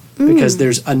 Because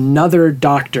there's another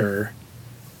Doctor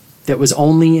that was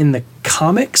only in the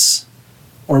comics,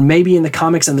 or maybe in the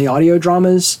comics and the audio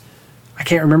dramas, I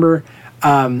can't remember,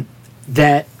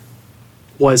 that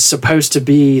was supposed to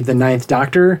be the Ninth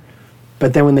Doctor,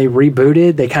 but then when they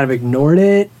rebooted, they kind of ignored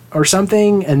it or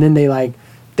something, and then they went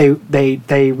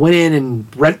in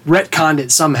and retconned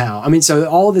it somehow. I mean, so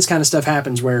all this kind of stuff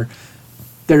happens where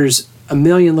there's a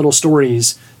million little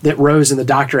stories that Rose and the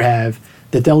Doctor have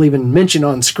that they'll even mention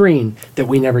on screen that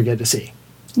we never get to see.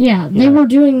 Yeah, they were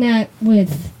doing that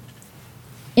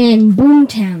in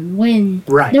Boomtown when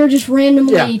they were just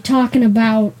randomly talking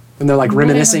about... And they're like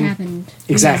reminiscing. Happened.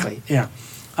 Exactly, yeah.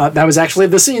 That was actually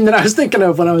the scene that I was thinking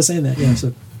of when I was saying that. Yeah,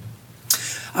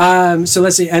 so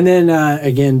let's see. And then,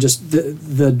 again, just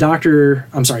the Doctor...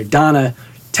 I'm sorry, Donna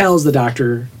tells the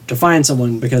Doctor to find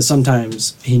someone because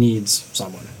sometimes he needs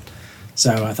someone.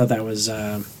 So I thought that was...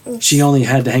 she only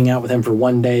had to hang out with him for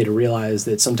one day to realize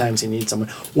that sometimes he needs someone.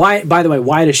 Why? By the way,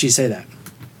 why does she say that?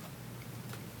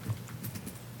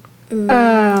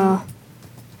 I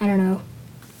don't know.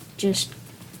 Just...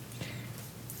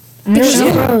 I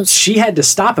don't know. She had to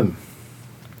stop him.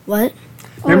 What?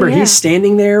 Remember, he's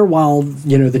standing there while,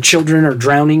 the children are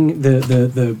drowning,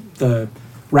 the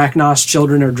Rachnos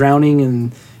children are drowning,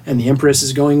 and the Empress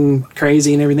is going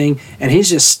crazy and everything, and he's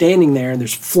just standing there, and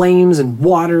there's flames and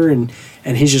water, and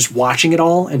he's just watching it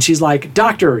all, and she's like,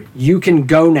 Doctor, you can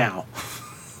go now.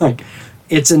 Like,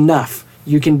 it's enough.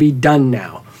 You can be done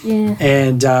now. Yeah.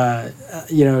 And,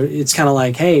 it's kind of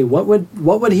like, hey, what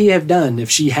would he have done if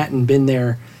she hadn't been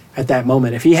there at that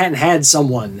moment, if he hadn't had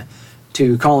someone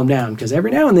to calm him down? Because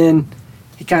every now and then,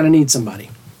 he kind of needs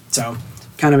somebody. So,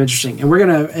 kind of interesting. And we're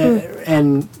going to...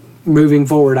 and moving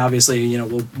forward, obviously,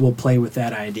 we'll play with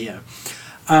that idea.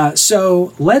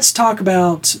 So let's talk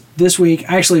about this week.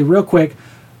 Actually, real quick,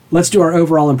 let's do our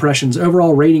overall impressions.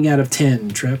 Overall rating out of 10,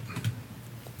 Trip.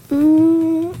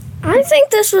 I think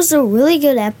this was a really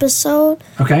good episode.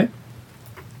 Okay.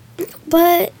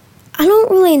 But I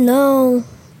don't really know.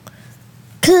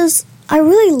 Because I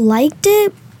really liked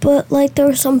it, but there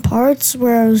were some parts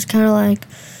where I was kind of like,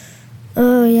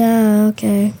 oh, yeah,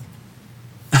 okay.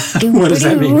 What does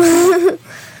that mean?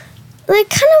 like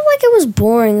kind of like it was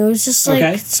boring. It was just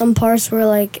like some parts where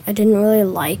like I didn't really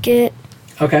like it.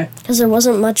 Okay. Because there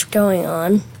wasn't much going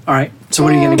on. All right. So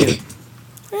what are you going to give it?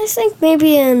 I think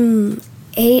maybe an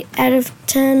 8 out of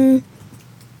 10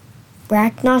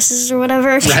 Rachnoses or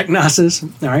whatever. Rachnoses.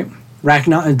 All right.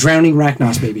 Drowning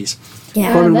Rachnos babies.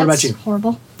 Yeah. Corbin, what about you?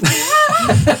 Horrible.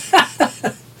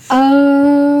 I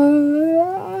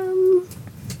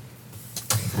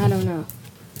don't know.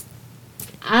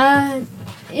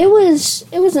 It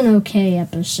was an okay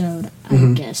episode, I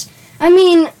guess. I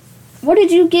mean, what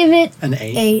did you give it? An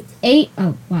 8. 8?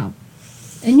 Oh, wow.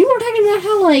 And you were talking about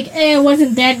how, like, it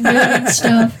wasn't that good and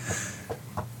stuff.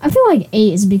 I feel like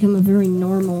 8 has become a very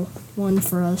normal one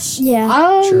for us.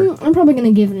 Yeah. Sure. I'm probably going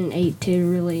to give it an 8, too,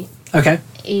 really. Okay.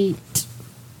 8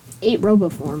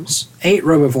 Roboforms. 8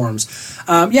 Roboforms.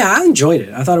 Yeah, I enjoyed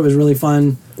it. I thought it was really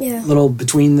fun. Yeah. Little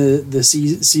between the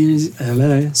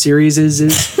series is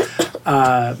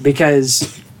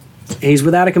because he's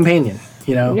without a companion,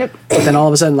 you know. Yep. But then all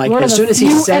of a sudden, like as soon as he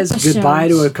says goodbye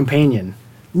to a companion,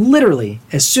 literally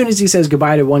as soon as he says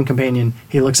goodbye to one companion,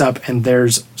 he looks up and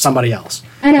there's somebody else.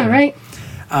 I know, right?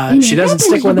 She doesn't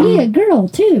stick with him. Be a girl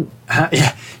too.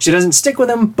 Yeah, she doesn't stick with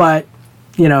him, but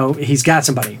you know he's got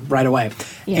somebody right away,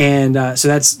 and so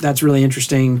that's really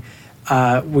interesting.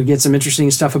 We get some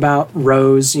interesting stuff about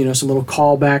Rose, you know, some little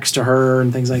callbacks to her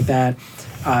and things like that.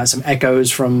 Some echoes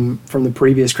from the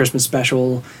previous Christmas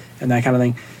special and that kind of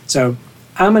thing. So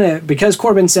I'm gonna, because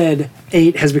Corbin said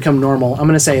 8 has become normal, I'm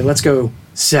gonna say let's go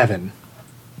 7.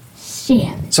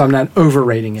 7. So I'm not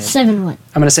overrating it. 7 what?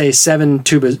 I'm gonna say 7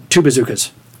 two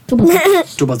bazookas. Two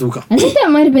bazooka. I think that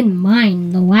might have been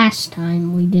mine the last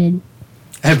time we did.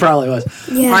 It probably was.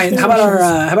 Yeah, all right. How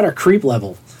about our creep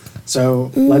level?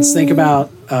 So let's think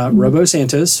about Robo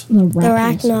Santas. The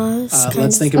Rachnos.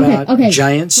 Let's think about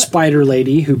giant spider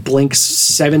lady who blinks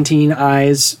 17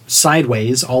 eyes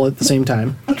sideways all at the same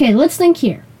time. Okay, let's think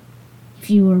here. If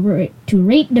you were to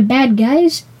rate the bad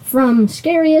guys from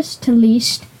scariest to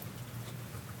least,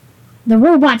 the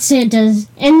Robot Santas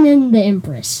and then the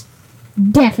Empress.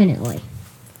 Definitely.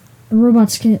 The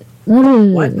Robot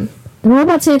What? The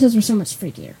Robot Santas were so much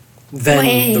freakier. Than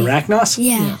the Rachnos?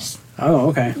 Yeah. Yes. Oh,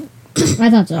 okay. I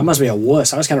thought so. I must be a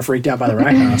wuss. I was kind of freaked out by the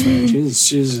Rachnos, man.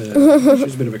 She's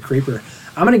a bit of a creeper.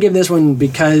 I'm going to give this one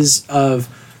because of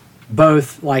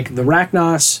both, like, the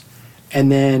Rachnos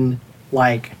and then,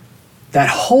 like, that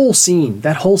whole scene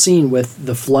with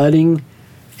the flooding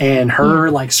and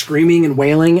her, like, screaming and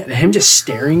wailing and him just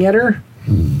staring at her.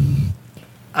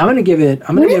 I'm going to give it...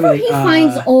 Whenever he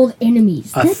finds old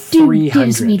enemies, that dude 300.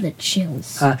 gives me the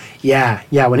chills. Yeah.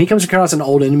 When he comes across an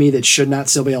old enemy that should not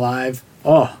still be alive,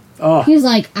 oh. He's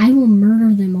like, I will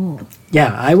murder them all.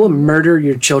 Yeah, I will murder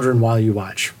your children while you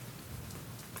watch.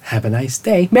 Have a nice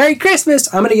day. Merry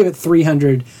Christmas! I'm going to give it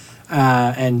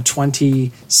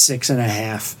 326 and a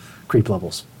half creep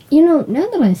levels. You know, now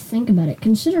that I think about it,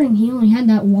 considering he only had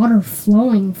that water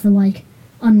flowing for like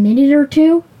a minute or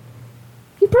two,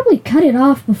 he probably cut it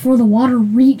off before the water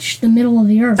reached the middle of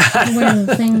the earth. The way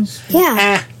the things...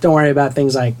 Yeah. Don't worry about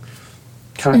things like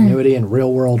continuity and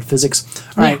real world physics.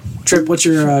 All right, Trip, what's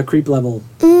your creep level?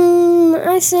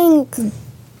 I think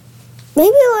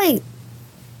maybe like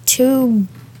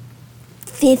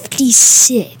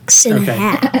 256 and a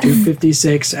half.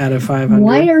 256 out of 500.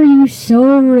 Why are you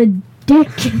so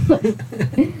ridiculous?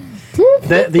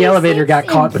 The elevator got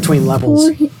caught between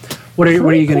levels. What are you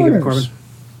going to give it, Corbin?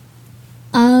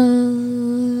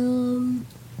 I'm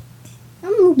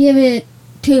going to give it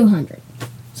 200.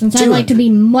 Since I like to be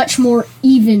much more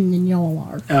even than y'all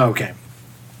are. Okay.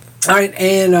 All right,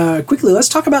 and quickly, let's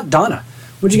talk about Donna.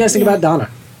 What did you guys think about Donna?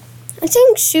 I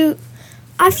think she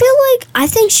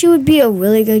would be a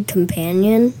really good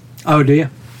companion. Oh, do you?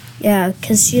 Yeah,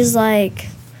 because she's like,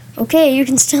 okay, you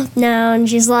can stop now. And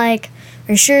she's like,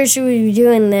 are you sure she would be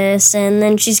doing this? And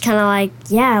then she's kind of like,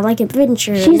 yeah, I like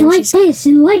adventure. She's like this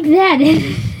and like that.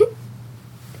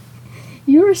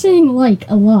 You were saying like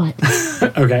a lot.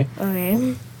 Okay.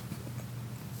 Okay.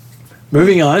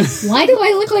 Moving on. Why do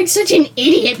I look like such an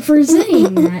idiot for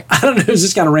saying that? I don't know. It's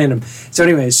just kind of random. So,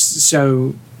 anyways,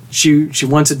 she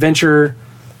wants adventure,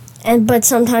 But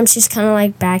sometimes she's kind of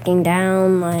like backing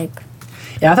down, like.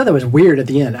 Yeah, I thought that was weird at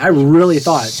the end. I really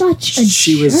thought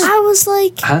she was. I was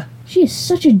like. Huh? She is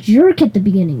such a jerk at the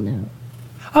beginning, though.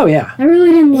 Oh yeah. I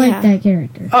really didn't like that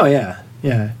character. Oh yeah.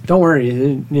 Don't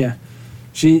worry. Yeah.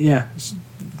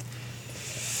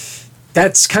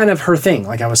 That's kind of her thing,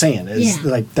 like I was saying.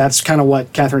 Like that's kind of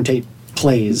what Catherine Tate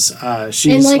plays.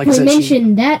 She's and like we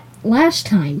mentioned that last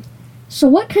time. So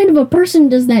what kind of a person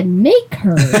does that make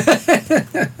her?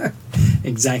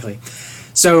 Exactly.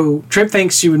 So Trip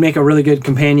thinks she would make a really good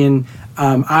companion.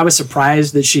 I was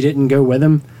surprised that she didn't go with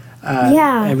him.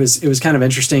 It was kind of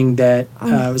interesting that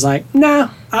I was like,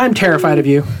 no, I'm terrified of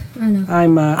you. I know.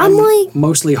 I'm like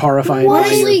mostly horrified.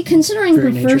 Honestly, considering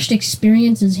her first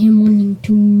experience is him wanting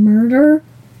to murder,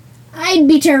 I'd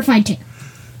be terrified too.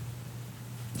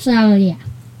 So yeah.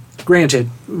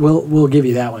 Granted, we'll give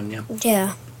you that one. Yeah.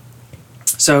 Yeah.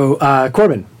 So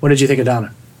Corbin, what did you think of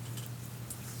Donna?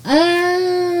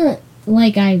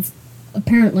 Like I've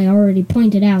apparently already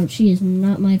pointed out, she is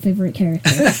not my favorite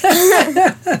character.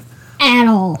 At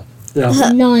all.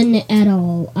 Yeah. None at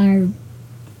all.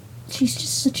 She's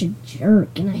just such a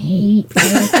jerk, and I hate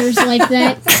characters like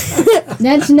that.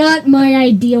 That's not my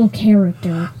ideal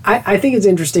character. I think it's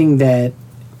interesting that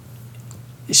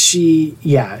she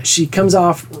comes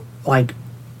off like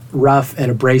rough and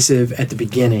abrasive at the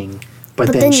beginning,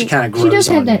 but then she kind of grows on you. She does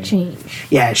have that change.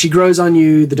 Yeah, she grows on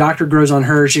you. The Doctor grows on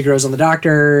her. She grows on the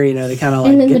Doctor. They kind of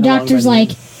like. And then the Doctor's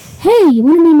like, "Hey, you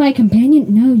want to be my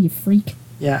companion?" No, you freak.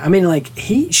 Yeah, I mean, like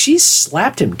she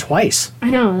slapped him twice. I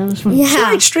know, that was funny. Yeah. She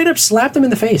like straight up slapped him in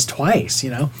the face twice.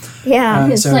 Yeah,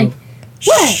 it's like,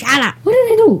 what? Shut up! What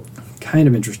did I do? Kind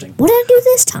of interesting. What did I do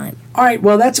this time? All right,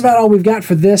 well, that's about all we've got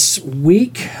for this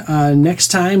week. Next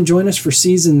time, join us for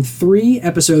Season 3,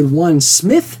 Episode 1,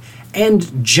 Smith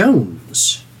and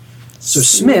Jones. So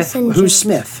Smith, who's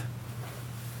Smith?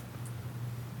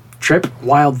 Trip,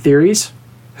 Wild Theories.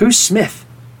 Who's Smith?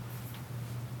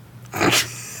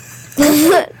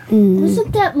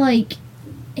 Wasn't that like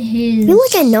his... I feel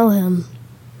like I know him.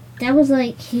 That was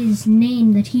like his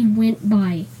name that he went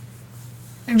by.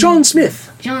 John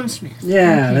Smith. John Smith.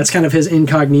 Yeah, okay. That's kind of his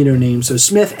incognito name. So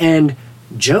Smith and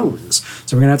Jones.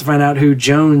 So we're going to have to find out who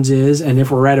Jones is and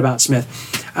if we're right about Smith.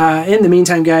 In the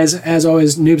meantime, guys, as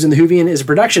always, Noobs and the Whovian is a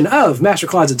production of Master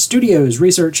Closet Studios.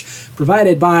 Research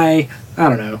provided by, I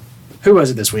don't know, who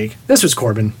was it this week? This was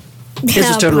Corbin. This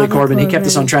is totally Corbin. He kept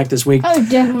us on track this week. I've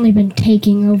definitely been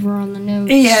taking over on the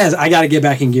notes. He has. I got to get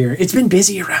back in gear. It's been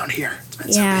busy around here. It's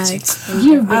been so busy.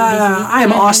 You've been busy. I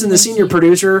am Austin, the senior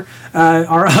producer.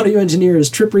 Our audio engineer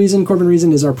is Trip Reason. Corbin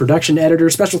Reason is our production editor.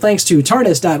 Special thanks to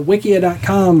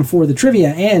TARDIS.wikia.com for the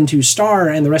trivia and to Star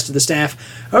and the rest of the staff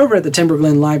over at the Timber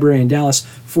Glen Library in Dallas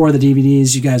for the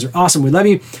DVDs. You guys are awesome. We love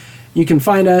you. You can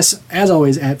find us, as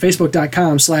always, at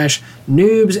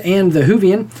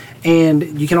facebook.com/noobsandthewhovian.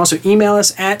 And you can also email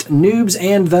us at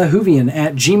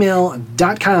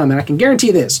noobsandthewhovian@gmail.com. And I can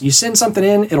guarantee this. You send something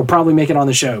in, it'll probably make it on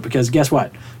the show. Because guess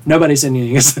what? Nobody's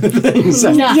sending us anything.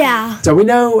 So, yeah. So we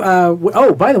know...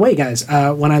 oh, by the way, guys,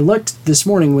 when I looked this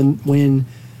morning, when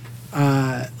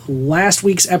last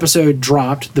week's episode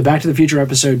dropped, the Back to the Future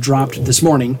episode dropped this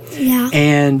morning. Yeah.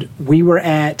 And we were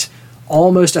at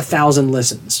almost 1,000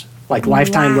 listens. Like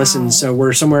lifetime listens, so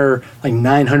we're somewhere like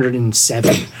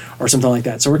 907 or something like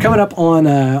that. So we're coming up on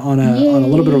a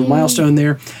little bit of a milestone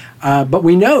there. But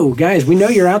we know, guys, we know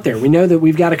you're out there. We know that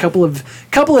we've got a couple of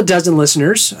dozen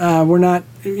listeners. We're not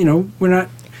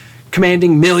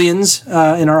commanding millions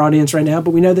in our audience right now,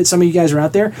 but we know that some of you guys are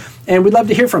out there, and we'd love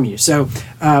to hear from you. So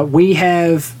we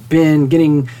have been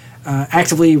getting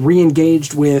actively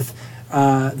re-engaged with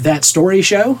That Story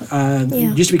Show.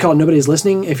 It used to be called Nobody's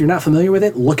Listening. If you're not familiar with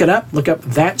it, look it up. Look up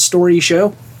That Story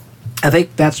Show. I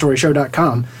think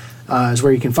thatstoryshow.com is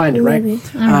where you can find it, right?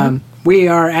 We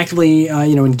are actively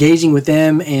engaging with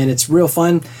them, and it's real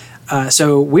fun.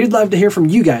 So we'd love to hear from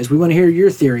you guys. We want to hear your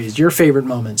theories, your favorite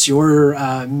moments, your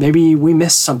maybe we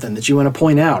missed something that you want to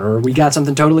point out, or we got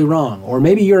something totally wrong, or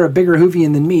maybe you're a bigger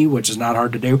Whovian than me, which is not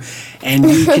hard to do, and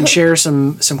you can share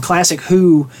some classic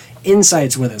Who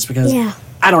insights with us, because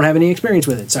I don't have any experience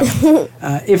with it. So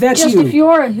if that's just if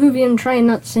you're a Whovian, try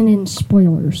not to send in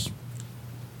spoilers.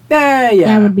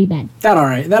 That would be bad.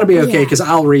 That'll be okay, because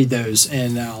I'll read those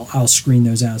and I'll screen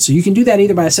those out. So you can do that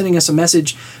either by sending us a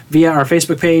message via our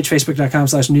Facebook page,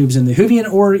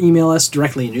 facebook.com/noobsandthewhovian, or email us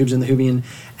directly,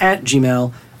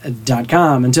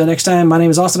 noobsandthewhovian@gmail.com. Until next time, my name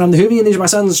is Austin. I'm the Whovian. These are my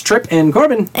sons, Trip and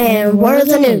Corbin. And we're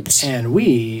the Noobs. And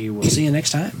we will see you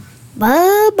next time.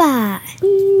 Bye-bye.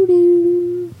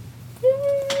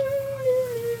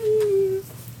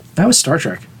 That was Star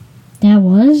Trek. That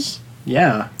was?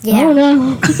 Yeah. Oh,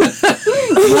 no.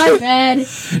 My bad.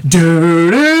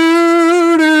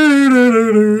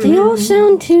 They all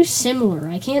sound too similar.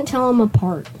 I can't tell them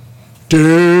apart.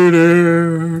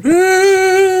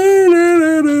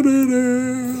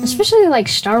 Especially like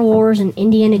Star Wars and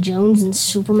Indiana Jones and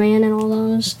Superman and all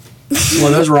those.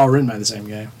 Well, those were all written by the same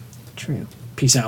guy. True. Peace out.